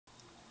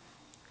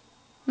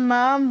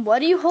Mom,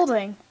 what are you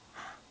holding?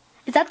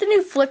 Is that the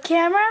new flip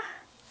camera?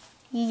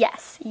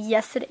 Yes,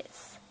 yes it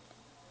is.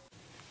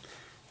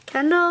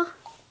 Kendall?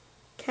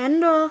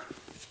 Kendall?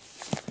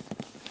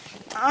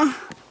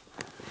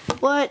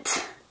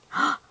 What?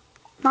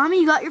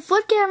 Mommy, you got your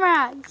flip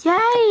camera!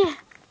 Yay!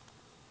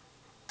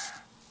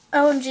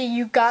 OMG,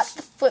 you got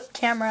the flip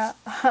camera.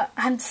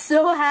 I'm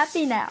so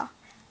happy now.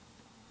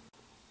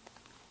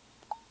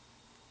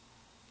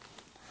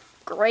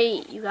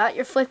 Great, you got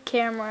your flip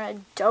camera.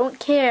 Don't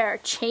care.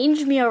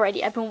 Change me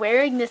already. I've been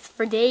wearing this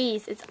for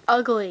days. It's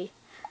ugly.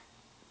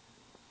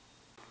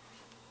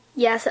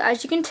 Yeah, so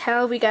as you can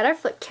tell, we got our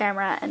flip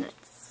camera and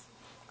it's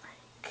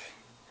like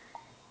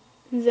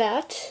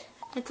that.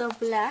 It's all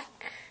black.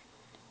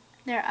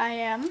 There I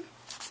am.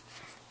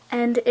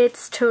 And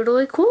it's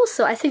totally cool,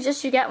 so I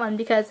suggest you get one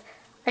because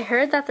I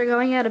heard that they're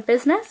going out of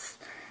business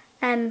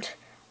and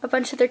a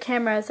bunch of their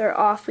cameras are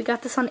off. We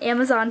got this on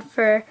Amazon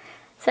for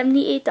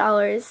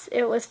 $78.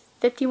 It was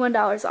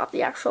 $51 off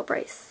the actual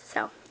price,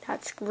 so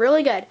that's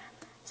really good.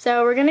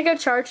 So we're gonna go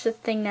charge this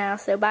thing now,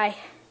 so bye.